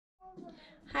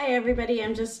Hi everybody,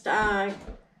 I'm just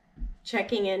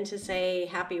checking in to say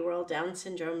Happy World Down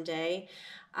Syndrome Day.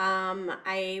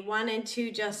 I wanted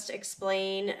to just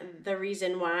explain the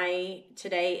reason why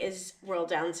today is World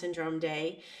Down Syndrome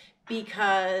Day,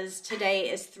 because today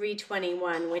is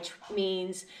 321, which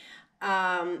means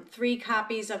 3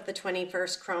 copies of the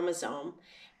 21st chromosome.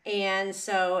 And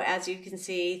so as you can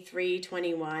see,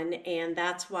 321, and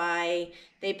that's why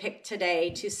they picked today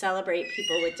to celebrate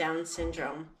people with Down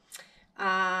syndrome.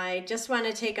 I just want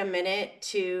to take a minute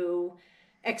to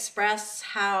express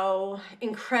how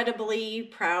incredibly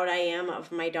proud I am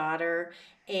of my daughter.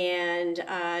 And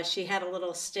she had a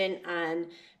little stint on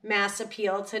Mass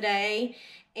Appeal today.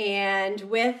 And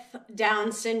with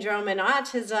Down syndrome and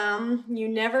autism, you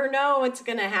never know what's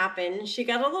going to happen. She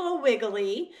got a little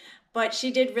wiggly, but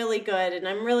she did really good, and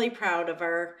I'm really proud of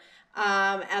her.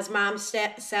 As mom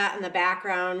sat in the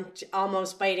background,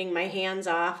 almost biting my hands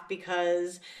off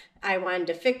because I wanted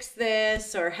to fix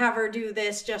this or have her do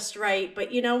this just right.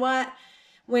 But you know what?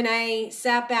 When I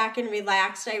sat back and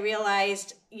relaxed, I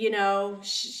realized,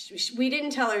 we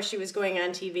didn't tell her she was going on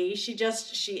TV. She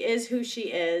is who she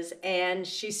is, and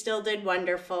she still did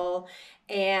wonderful.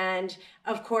 And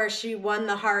of course, she won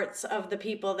the hearts of the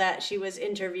people that she was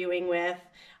interviewing with,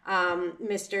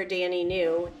 Mr. Danny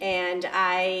New. And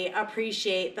I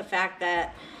appreciate the fact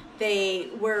that they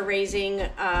were raising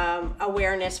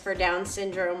awareness for Down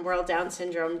syndrome, World Down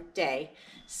Syndrome Day.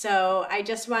 So I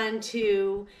just wanted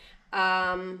to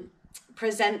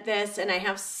present this, and I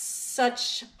have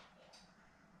such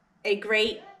a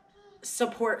great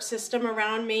support system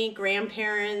around me: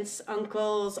 grandparents,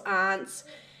 uncles, aunts,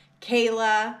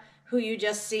 Kayla, who you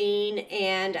just seen,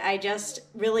 and I just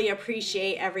really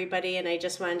appreciate everybody, and I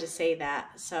just wanted to say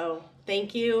that. So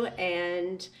thank you,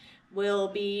 and we'll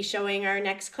be showing our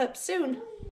next clip soon.